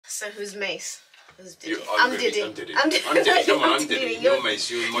So who's Mace? Who's Diddy? I'm Diddy. I'm Diddy. I'm Diddy. Come on, I'm Diddy. You're Mace.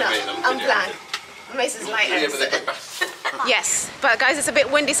 You're my Mace. I'm Plan. Mace is lighter. Yes, but guys, it's a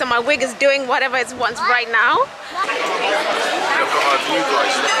bit windy, so my wig is doing whatever it wants right now.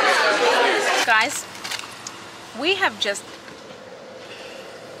 Guys, we have just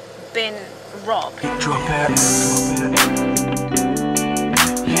been robbed. Drop it.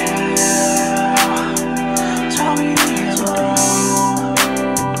 Tell me it's wrong.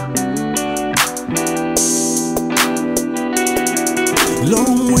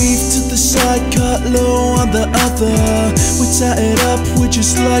 Long weave to the side, cut low on the other. We tie it up, we're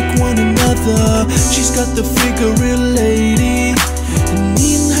just like one another. She's got the figure real lady, and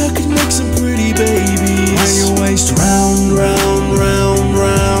me and her can make some pretty babies. Wind your waist round, round, round,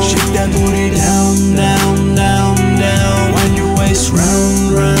 round. Shake that booty down, down, down, down. Wind your waist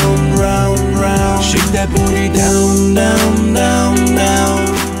round, round, round, round. Shake that booty down, down, down, down.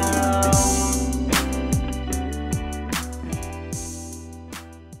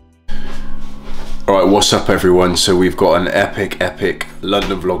 Alright, what's up everyone? So we've got an epic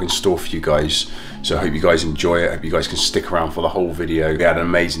London vlog in store for you guys. So I hope you guys enjoy it. I hope you guys can stick around for the whole video. We had an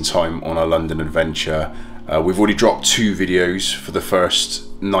amazing time on our London adventure. We've already dropped 2 videos for the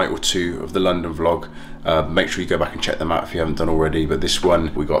first night or 2 of the London vlog. Make sure you go back and check them out if you haven't done already. But this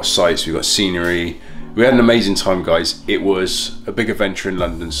one, we got sights, we got scenery. We had an amazing time, guys. It was a big adventure in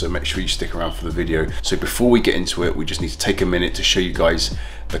London, so make sure you stick around for the video. So before we get into it, we just need to take a minute to show you guys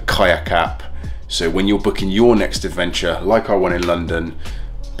the kayak app. So when you're booking your next adventure, like our one in London,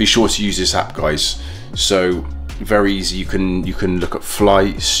 be sure to use this app, guys. So very easy, you can look at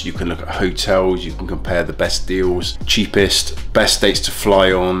flights, you can look at hotels, you can compare the best deals, cheapest, best dates to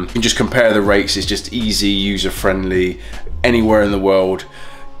fly on. You can just compare the rates. It's just easy, user-friendly, anywhere in the world.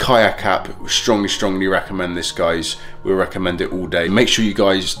 Kayak app, strongly recommend this, guys. We'll recommend it all day. Make sure you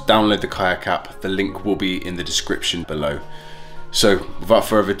guys download the kayak app. The link will be in the description below. So without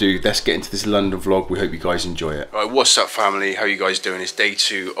further ado, let's get into this London vlog. We hope you guys enjoy it. All right, what's up family? How are you guys doing? It's day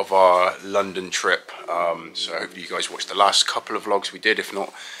 2 of our London trip. So I hope you guys watched the last couple of vlogs we did. If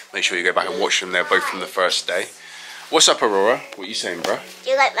not, make sure you go back and watch them. They're both from the first day. What's up, Aurora? What are you saying, bro? Do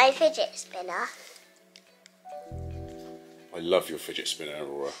you like my fidget spinner? I love your fidget spinner,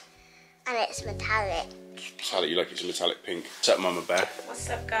 Aurora. And it's metallic. Metallic, you like it's a metallic pink. What's up, Mama Bear? What's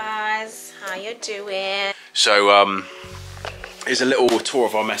up, guys? How you doing? So, here's a little tour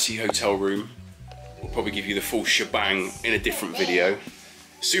of our messy hotel room. We'll probably give you the full shebang in a different video.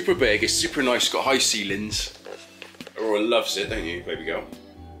 Super big, it's super nice, got high ceilings. Aurora loves it, don't you, baby girl?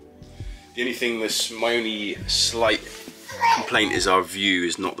 The only thing that's my only slight complaint is our view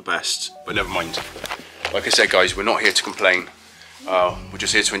is not the best, but never mind. Like I said, guys, we're not here to complain. We're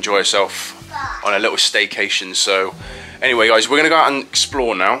just here to enjoy ourselves on a little staycation. So anyway, guys, we're gonna go out and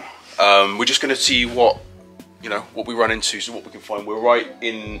explore now. We're just gonna see what we run into, so what we can find. We're right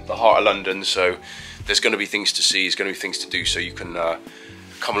in the heart of London, so there's going to be things to see, there's going to be things to do, so you can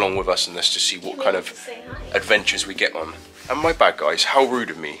come along with us and let's just see what kind of adventures we get on. And my bad, guys, how rude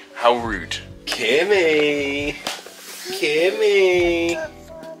of me, how rude. Kimmy! Kimmy!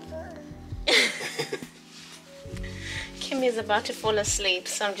 Kimmy is about to fall asleep,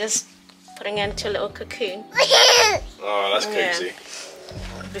 so I'm just putting her into a little cocoon. Oh, that's cozy.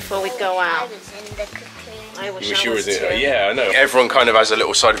 Before we go out. I was in the cocoon. I wish I was too. Yeah, I know. Everyone kind of has a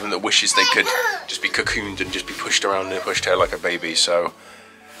little side of them that wishes they could just be cocooned and just be pushed around in a pushchair like a baby. So,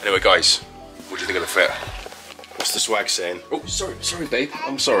 anyway, guys, what do you think of the fit? What's the swag saying? Oh, sorry, babe.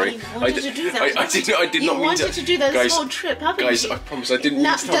 I'm sorry. You wanted to do that. I did not mean to. You wanted to do that guys, whole trip, haven't guys, you? I promise I didn't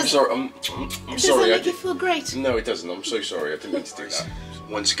mean to. I'm sorry. I'm sorry. Does that make you feel great? No, it doesn't. I'm so sorry. I didn't mean to do that.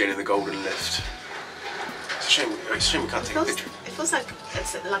 Once again in the golden lift. It's a shame we can't take a picture. It feels like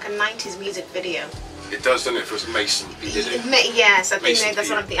it's like a 90s music video. It does, doesn't it? It feels Mason P. Diddy. Yes, I think Mason that's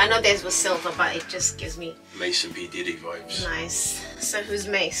P. what I'm thinking. I know theirs was silver, but it just gives me Mason P. Diddy vibes. nice. So who's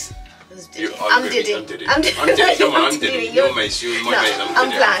Mace? Who's Diddy? I'm Diddy. I'm Diddy. I'm Diddy. I'm Diddy. Come on, I'm Diddy. You're Mace. You're my Mace. I'm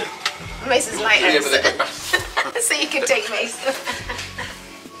Diddy. Plan. Mace is lighter. Yeah, but So you can take Mace.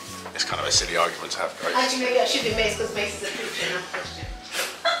 It's kind of a silly argument to have, guys. Actually, maybe I should be Mace because Mace is a preacher, not Christian.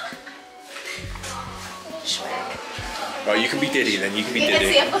 Swag. Right, you can be Diddy then. You can be You can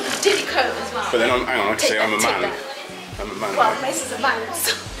Diddy. see I've got the Diddy coat as well. But then hang on, I can say I'm a man. Take I'm a man. Well, Mace is a man,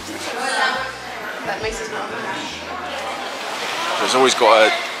 so. But Mace is not a man. There's always got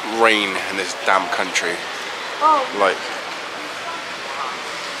to rain in this damn country. Oh. Like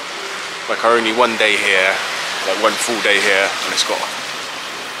our only one day here, like one full day here, and it's got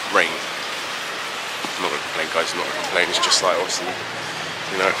rain. I'm not gonna complain, guys. I'm not gonna complain. It's just like obviously,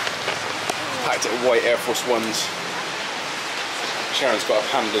 packed it with white Air Force Ones. Sharon's got her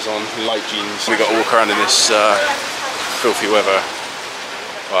pandas on, light jeans. We got to walk around in this filthy weather.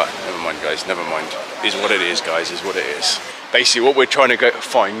 But never mind, guys, never mind. Is what it is, guys, is what it is. Basically, what we're trying to go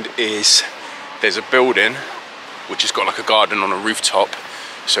find is there's a building which has got like a garden on a rooftop.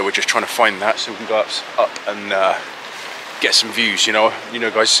 So we're just trying to find that so we can go up and get some views. You know,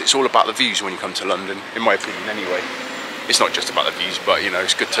 guys, it's all about the views when you come to London, in my opinion, anyway. It's not just about the views, but you know,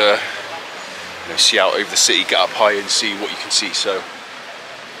 it's good to see out over the city, get up high and see what you can see. So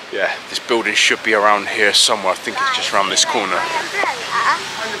yeah, this building should be around here somewhere. I think it's just around this corner.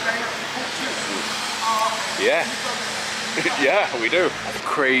 Yeah. Yeah, we do.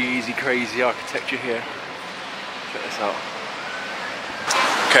 Crazy, crazy architecture here. Check this out.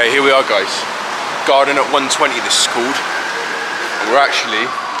 Okay, here we are, guys. Garden at 120, this is called. And we're actually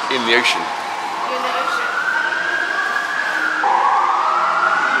in the ocean. You're in the ocean.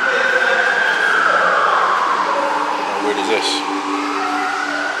 How weird is this?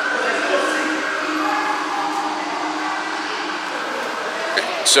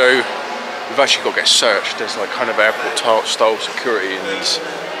 So we've actually got to get searched. There's like kind of airport style security in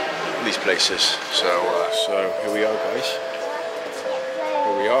these places. So here we are, guys.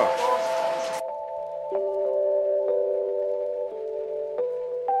 Here we are.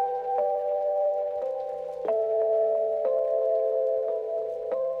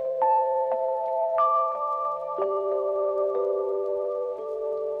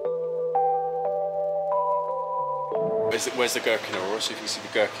 Where's the gherkin, Aurora? So if you can see the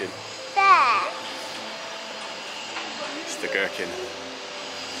gherkin. There. It's the gherkin.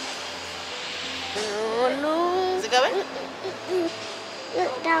 Oh no. Is it going?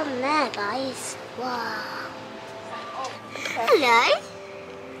 Look down there, guys. Wow. Hello.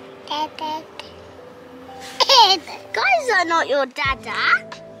 Dad. Guys are not your dada.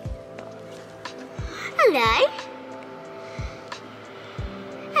 Hello.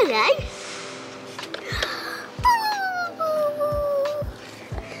 Hello.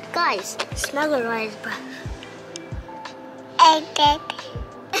 Guys, smell Ryan's breath.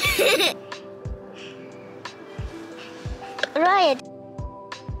 Ryan.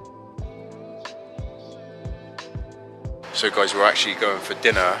 So guys, we're actually going for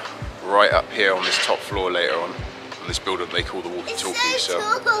dinner right up here on this top floor later on this building they call the walkie-talkie. So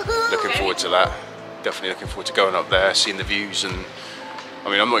looking forward to that. Definitely looking forward to going up there, seeing the views, and I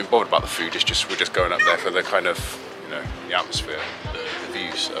mean, I'm not even bothered about the food. It's just we're just going up there for the kind of, you know, the atmosphere, the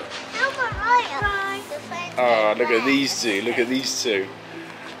views. So. Oh, look at these two. Look at these two.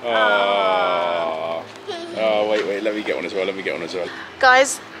 Oh. Oh, wait. Let me get one as well.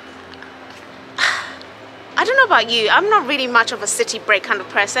 Guys, I don't know about you. I'm not really much of a city break kind of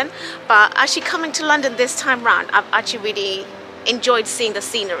person, but actually coming to London this time round, I've actually really enjoyed seeing the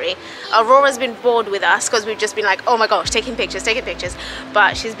scenery. Aurora's been bored with us because we've just been like, oh my gosh, taking pictures,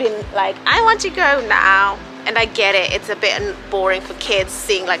 but she's been like, I want to go now. And I get it, it's a bit boring for kids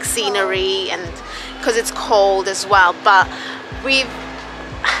seeing like scenery, and because it's cold as well, but we've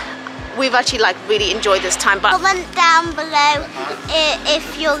actually like really enjoyed this time. But comment down below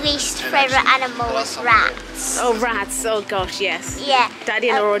if your least favourite animal is rats. oh, rats, oh gosh, yes. Yeah. Daddy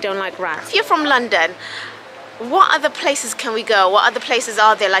and Aurora don't like rats. If you're from London, what other places can we go? What other places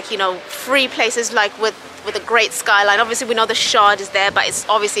are there, like, you know, free places like with a great skyline? Obviously we know the Shard is there, but it's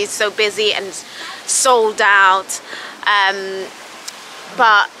obviously so busy and sold out,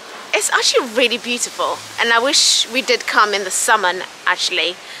 but it's actually really beautiful, and I wish we did come in the summer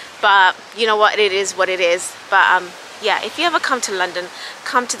actually, but you know what, it is what it is. But yeah, if you ever come to London,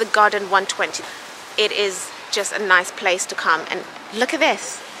 come to the Garden 120. It is just a nice place to come. And look at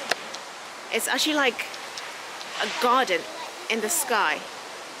this, it's actually like a garden in the sky.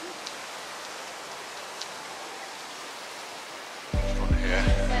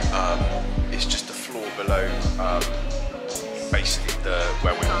 It's just the floor below, basically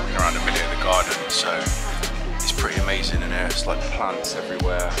where we're walking around the middle of the garden. So it's pretty amazing in here. It's like plants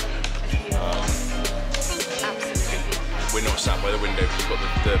everywhere. We're not sat by the window. We've got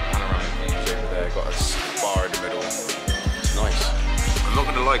the panoramic views over there. Got a bar in the middle. It's nice. I'm not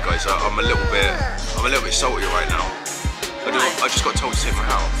gonna lie, guys. I'm a little bit salty right now. I just got told to take my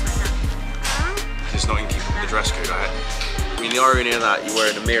hat off. It's not in keeping with the dress code I had. I mean, the irony of that, you're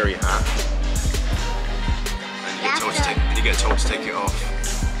wearing a Mary hat and you get told to take it off.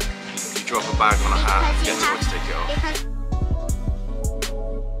 You drop a bag on a hat, you get told to take it off.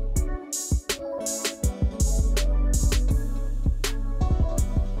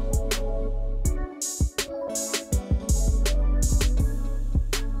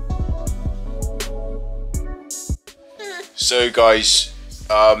 So guys,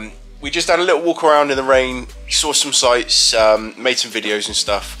 we just had a little walk around in the rain. saw some sights, made some videos and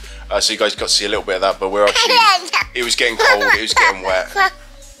stuff. So you guys got to see a little bit of that, but we're actually, it was getting cold, it was getting wet.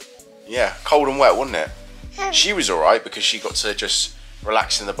 Yeah, cold and wet, wasn't it? She was alright because she got to just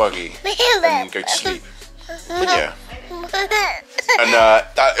relax in the buggy and go to sleep. Didn't you? And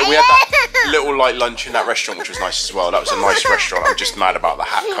we had that little light lunch in that restaurant, which was nice as well. That was a nice restaurant. I'm just mad about the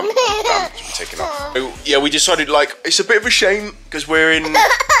hat coming down, taking off. So, yeah, we decided, like, it's a bit of a shame because we're in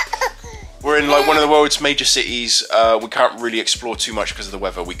like one of the world's major cities. We can't really explore too much because of the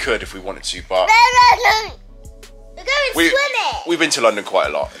weather. We could if we wanted to, but We're going swimming. we've been to London quite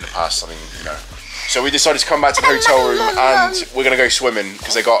a lot in the past. I mean, you know. So we decided to come back to the hotel room and we're gonna go swimming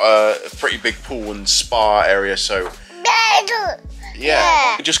because they got a pretty big pool and spa area. So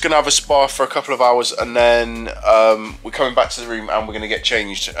yeah, we're just gonna have a spa for a couple of hours and then we're coming back to the room and we're gonna get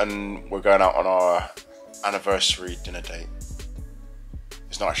changed and we're going out on our anniversary dinner date.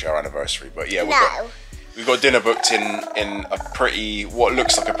 It's not actually our anniversary, but yeah, we've got dinner booked in a pretty, what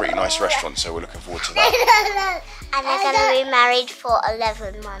looks like a pretty nice restaurant. So we're looking forward to that. And they're gonna be married for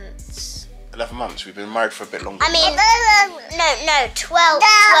 11 months. 11 months. We've been married for a bit longer. I mean, no,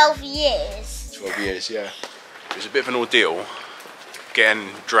 12 years. 12 years, yeah. It was a bit of an ordeal getting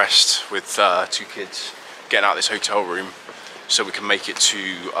dressed with 2 kids, getting out of this hotel room so we can make it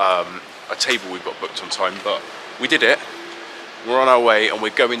to a table we've got booked on time, but we did it. We're on our way and we're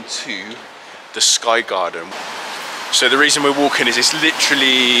going to the Sky Garden. So the reason we're walking is it's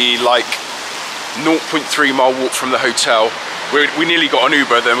literally like 0.3 mile walk from the hotel. We nearly got an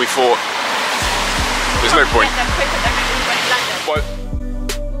Uber, then we thought there's no point.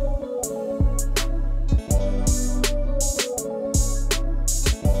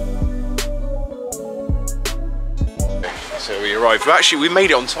 So we arrived. We made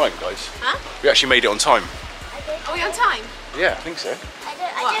it on time, guys. Huh? We actually made it on time. Are we on time? Yeah, I think so. Is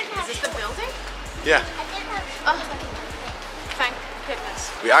this the building? Yeah. Oh, thank goodness.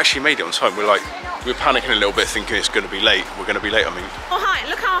 We actually made it on time. We're panicking a little bit, thinking it's going to be late. We're going to be late. I mean. Oh hi!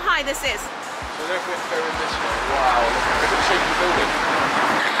 Look how high this is. Wow! Look at the shape of the building.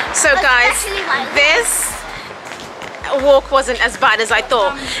 So guys, this walk wasn't as bad as I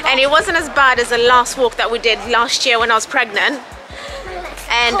thought, and it wasn't as bad as the last walk that we did last year when I was pregnant.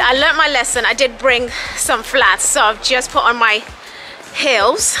 And I learned my lesson. I did bring some flats, so I've just put on my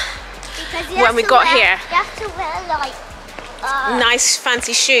heels when we got here. You have to wear like nice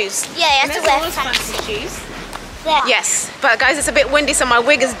fancy shoes. Yeah, you have to wear fancy shoes. Yeah. Yes, but guys, it's a bit windy, so my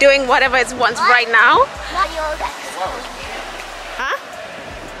wig is doing whatever it wants right now. Huh?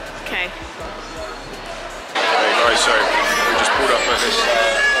 Okay. Hey guys, so we just pulled up at this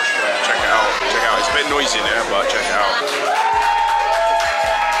restaurant. Check it out. Check it out. It's a bit noisy in here, but check it out.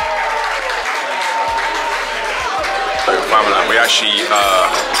 So Mamaland, we actually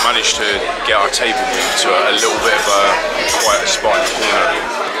managed to get our table moved to a little bit of a quiet spot in the corner,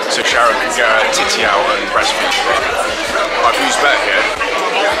 so Sharon can get her titty out and breastfeed. But our view's better here.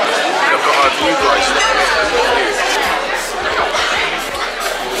 Look at our view, guys. Look at the view.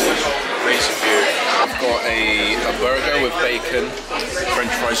 Amazing view. I've got a burger with bacon,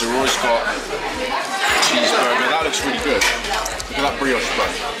 French fries. Aurora's got a cheeseburger. That looks really good. Look at that brioche bun.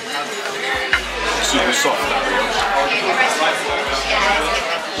 Super soft, that brioche.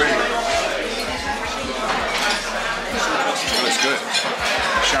 That looks good.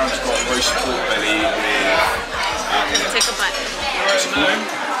 Sharon's got roast pork belly with Take a bite.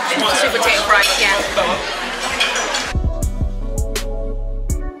 sweet Potato fries, yeah.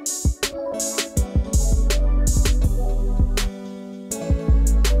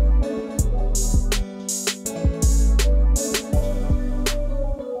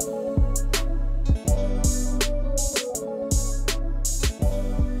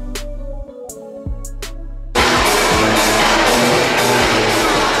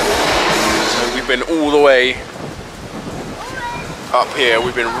 been all the way up here.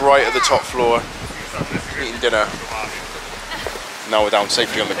 We've been right at the top floor eating dinner. Now we're down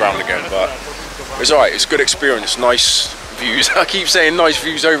safely on the ground again, but it's alright. It's a good experience. Nice views. I keep saying nice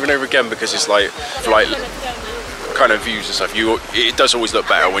views over and over again because it's like kind of views and stuff. It does always look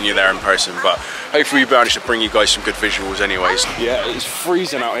better when you're there in person, but hopefully we managed to bring you guys some good visuals anyways. Yeah, it's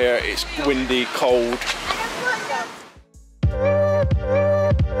freezing out here. It's windy, cold.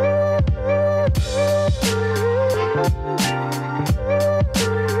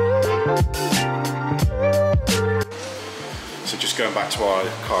 So just going back to our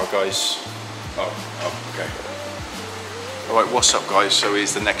car, guys. Oh, okay. Alright, what's up, guys? So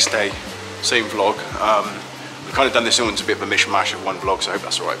it's the next day, same vlog. We've kind of done this all into a bit of a mishmash of one vlog, so I hope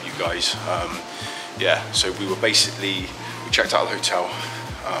that's alright with you guys. Yeah, so we checked out the hotel.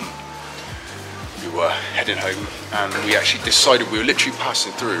 we were heading home, and we actually decided, we were literally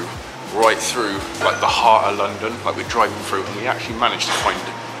passing through, right through like the heart of London, like we're driving through, and we actually managed to find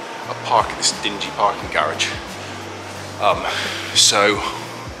a this dingy parking garage. So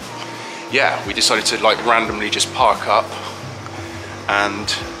yeah, we decided to like randomly just park up and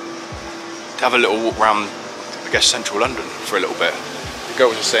to have a little walk around, I guess, central London for a little bit. The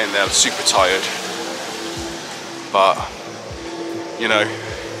girls were saying they're super tired, but you know,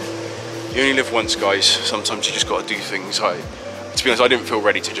 you only live once, guys. Sometimes you just got to do things. To be honest, I didn't feel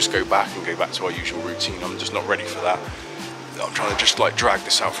ready to just go back to our usual routine. I'm just not ready for that. I'm trying to just like drag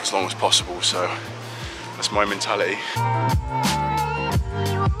this out for as long as possible, so that's my mentality.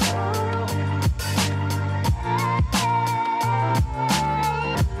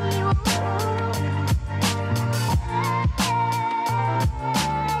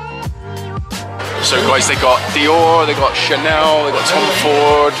 So guys, they got Dior, they got Chanel, they got Tom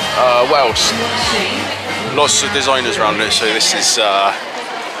Ford, what else? Lots of designers around it, so this is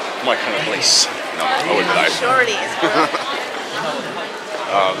my kind of place. No, I wouldn't know. Surely it's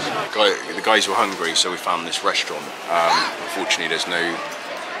The guys were hungry, so we found this restaurant. Unfortunately, there's no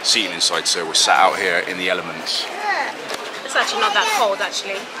seating inside, so we're sat out here in the elements. It's actually not that cold,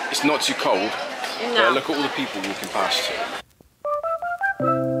 actually. It's not too cold, No. but look at all the people walking past.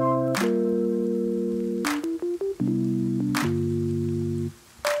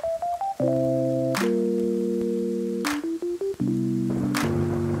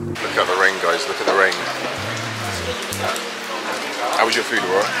 Look at the rain, guys, look at the rain. How was your food,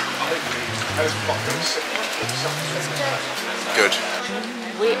 Aurora? Good.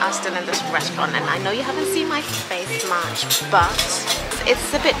 We are still in this restaurant, and I know you haven't seen my face much, but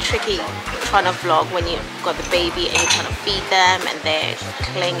it's a bit tricky trying to vlog when you've got the baby and you're trying to feed them and they're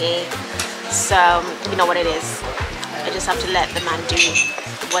clingy. So you know what it is. I just have to let the man do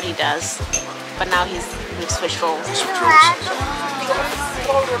what he does. But now we've switched roles.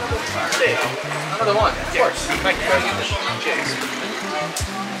 Another one, of course. Thank you very much. Cheers.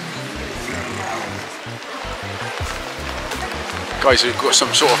 Guys, we've got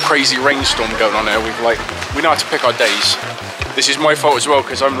some sort of crazy rainstorm going on here. We know how to pick our days. This is my fault as well,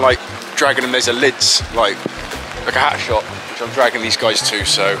 because I'm like dragging them. There's a lids, like a hat shop, which I'm dragging these guys to,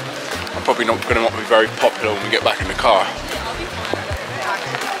 so I'm probably not going to be very popular when we get back in the car.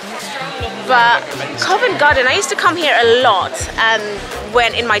 But Covent Garden, I used to come here a lot, and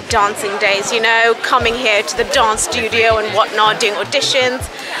when in my dancing days, you know, coming here to the dance studio and whatnot, doing auditions,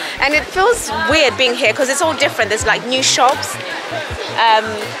 and it feels weird being here because it's all different. There's like new shops,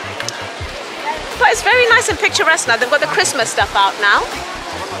 but it's very nice and picturesque now. They've got the Christmas stuff out now,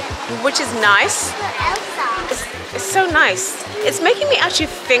 which is nice. It's so nice. It's making me actually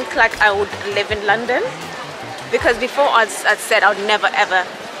think like I would live in London, because before I'd said I would never ever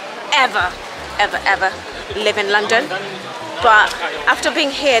live in London, but after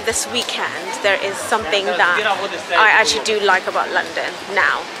being here this weekend, there is something that I actually do like about London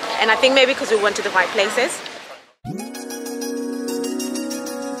now, and I think maybe because we went to the right places.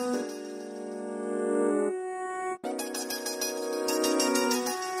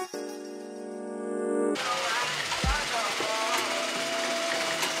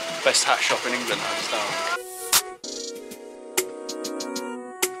 Best hat shop in England, hands down.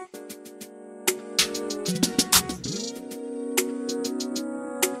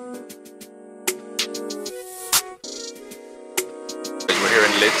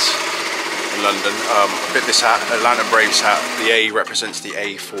 Lids in London. I picked this hat, Atlanta Braves hat. The A represents the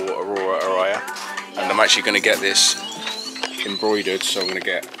A for Aurora Araya, and I'm actually going to get this embroidered, so I'm going to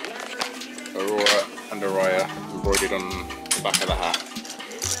get Aurora and Araya embroidered on the back of the hat.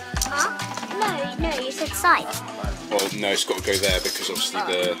 Huh? No, you said side. Well, no, it's got to go there because obviously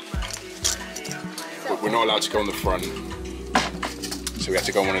we're not allowed to go on the front, so we have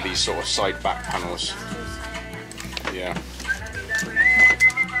to go on one of these sort of side back panels. Yeah.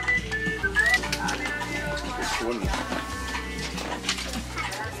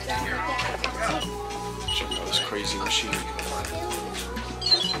 Check out this crazy machine.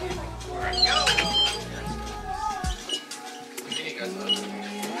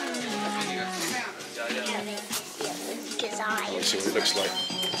 Let's see what it looks like.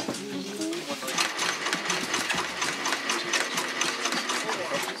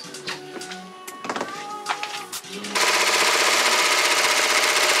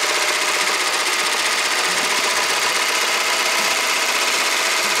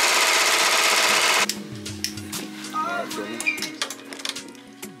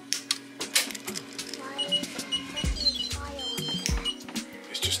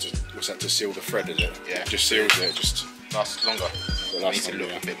 Was that to seal the thread, is it? Yeah. Just seals it, just lasts longer. it It needs to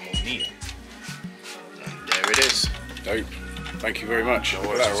look a bit more neat. Dope. Thank you very much. Look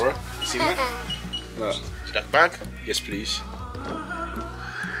at that, Aurora. You seen that? Look. See that bag? Yes, please.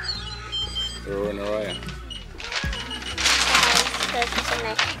 Aurora and Orion.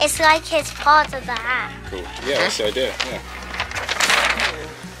 It's like it's part of the hat. Cool. Yeah, that's the idea. Yeah.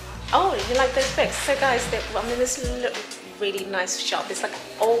 Oh, you like those books? So guys, I mean, this really nice shop. It's like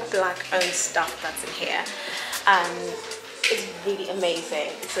all black owned stuff that's in here. It's really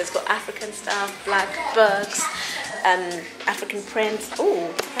amazing. So it's got African stuff, black books, African prints. Oh,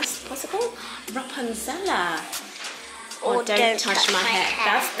 what's it called? Rapunzel. Or Don't Touch My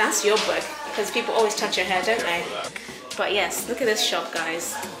Hair. That's your book, because people always touch your hair, don't they? But yes, look at this shop,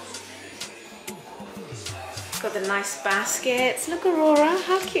 guys. It's got the nice baskets. Look, Aurora,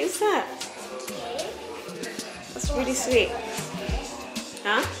 how cute is that? That's really sweet.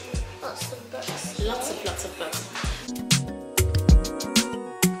 Huh? Lots of books. Lots of books.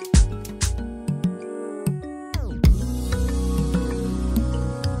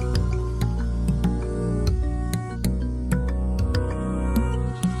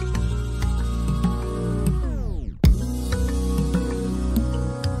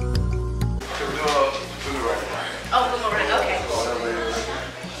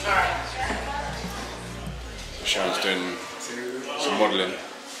 Sharon's doing some modelling.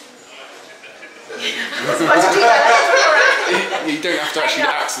 You don't have to actually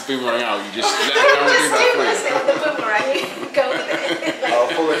axe the boomerang out, you just let the camera do that for you. I'll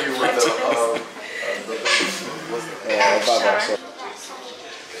follow you with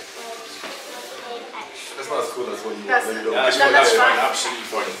That's not as cool as when you don't. That's fine. Absolutely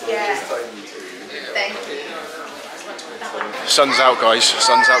fine. Yeah. Thank you. Sun's out, guys.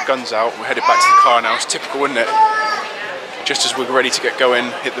 Sun's out, guns out. We're headed back to the car now. It's typical, isn't it? Just as we're ready to get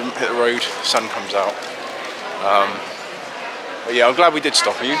going, hit the road, the sun comes out. But yeah, I'm glad we did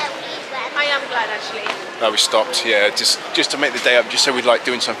stop. Are you? I am glad, actually. That we stopped. Yeah, just to make the day up. Just so we'd like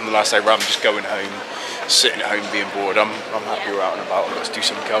doing something the last day rather than just going home, sitting at home being bored. I'm happy we're out and about. Let's do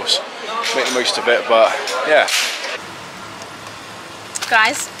something else. Make the most of it. But yeah.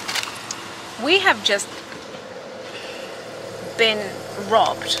 Guys, we have just been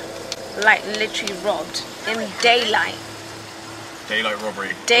robbed, like literally robbed in daylight. Daylight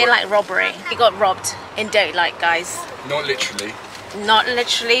robbery. Daylight robbery. We got robbed in daylight, guys. Not literally. Not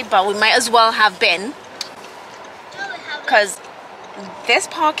literally, but we might as well have been, because this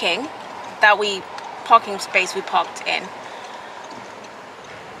parking space we parked in,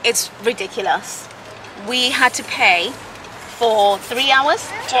 it's ridiculous. We had to pay for 3 hours,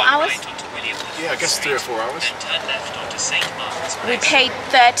 4 hours. Yeah, I guess 3 or 4 hours. We paid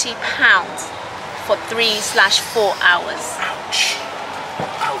 £30 for 3/4 hours. Ouch.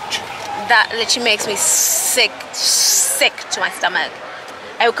 Ouch. That literally makes me sick to my stomach.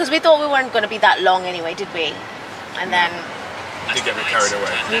 Because we thought we weren't going to be that long anyway, did we? And then We did get a bit carried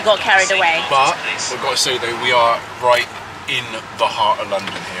away. we got carried away. But we've got to say though, we are right in the heart of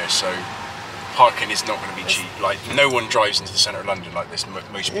London here, so parking is not going to be cheap. Like, no one drives into the centre of London like this.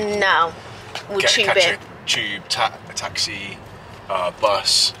 Most people No, we tube catch in. a tube, a taxi,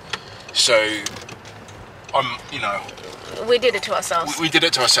 bus. So, you know, We did it to ourselves. we did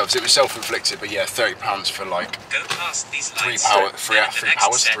it to ourselves. It was self-inflicted, but yeah, £30 for like Go past these 3 lights.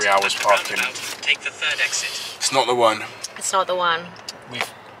 hours parking. Take the third exit. It's not the one. It's not the one. You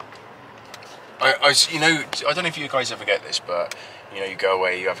know, I don't know if you guys ever get this, but you know, you go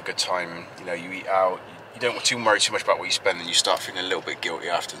away, you have a good time, you know, you eat out, you don't worry too much about what you spend, and you start feeling a little bit guilty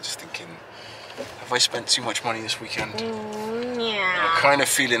after, just thinking, have I spent too much money this weekend? Yeah. I'm kind of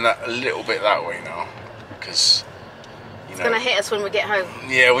feeling that a little bit that way now, because you know, It's gonna hit us when we get home.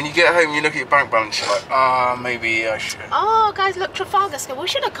 yeah, when you get home, you look at your bank balance, you're like, maybe I should. Oh, guys, look, Trafalgar Square. We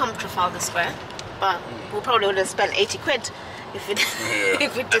should have come to Trafalgar Square, but we probably would have spent 80 quid if we,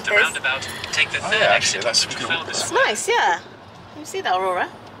 if we At did the this. roundabout, take the third yeah, exit. actually, that's to cool. Trafalgar It's Square. nice, yeah. You see that, Aurora?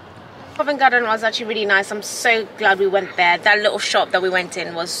 Covent Garden was actually really nice. I'm so glad we went there. That little shop that we went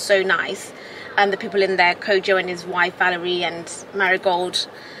in was so nice. And the people in there, Kojo and his wife Valerie and Marigold,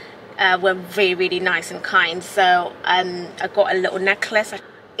 were really, really nice and kind. So I got a little necklace.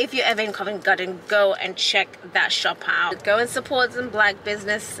 If you're ever in Covent Garden, go and check that shop out. Go and support some black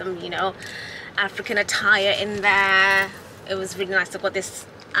business, some, you know, African attire in there. It was really nice. I got this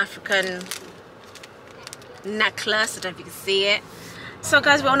African necklace. I don't know if you can see it. So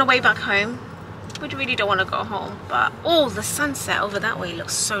guys, we're on our way back home. We really don't want to go home, but the sunset over that way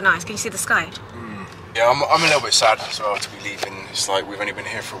looks so nice. Can you see the sky? Yeah, I'm a little bit sad as well to be leaving. It's like we've only been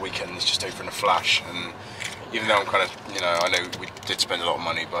here for a weekend. It's just over in a flash, and even though I'm kind of, you know, I know we did spend a lot of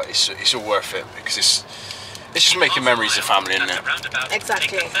money, but it's all worth it because It's just making memories of family, isn't it?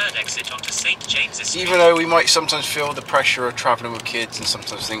 Exactly. Take the third exit onto St. James's Street. Even though we might sometimes feel the pressure of travelling with kids and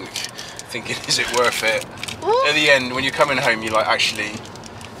sometimes thinking, is it worth it? Ooh. At the end, when you're coming home, you're like, actually,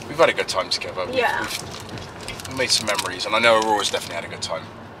 we've had a good time together. Yeah. We've made some memories, and I know Aurora's definitely had a good time.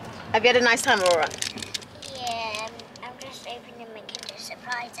 Have you had a nice time, Aurora? Yeah, I'm just opening my Kinder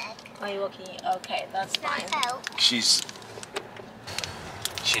Surprise egg. Are you okay? Okay, that's fine. Oh, She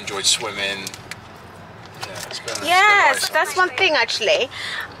enjoyed swimming. Yeah, it's been Yes, nice. that's one thing actually.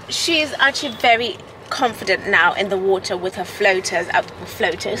 She's actually very confident now in the water with her floaters,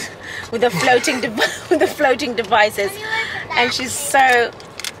 with the floating devices, and she's so.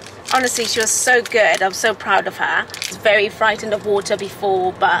 Honestly, she was so good. I'm so proud of her. She was very frightened of water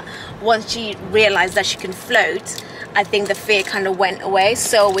before, but once she realized that she can float, I think the fear kind of went away.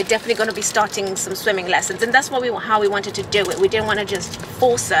 So we're definitely going to be starting some swimming lessons, and that's how we wanted to do it. We didn't want to just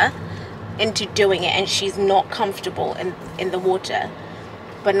force her into doing it, and she's not comfortable in the water.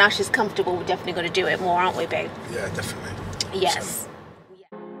 But now she's comfortable. We're definitely going to do it more, aren't we, babe? Yeah, definitely. Yes.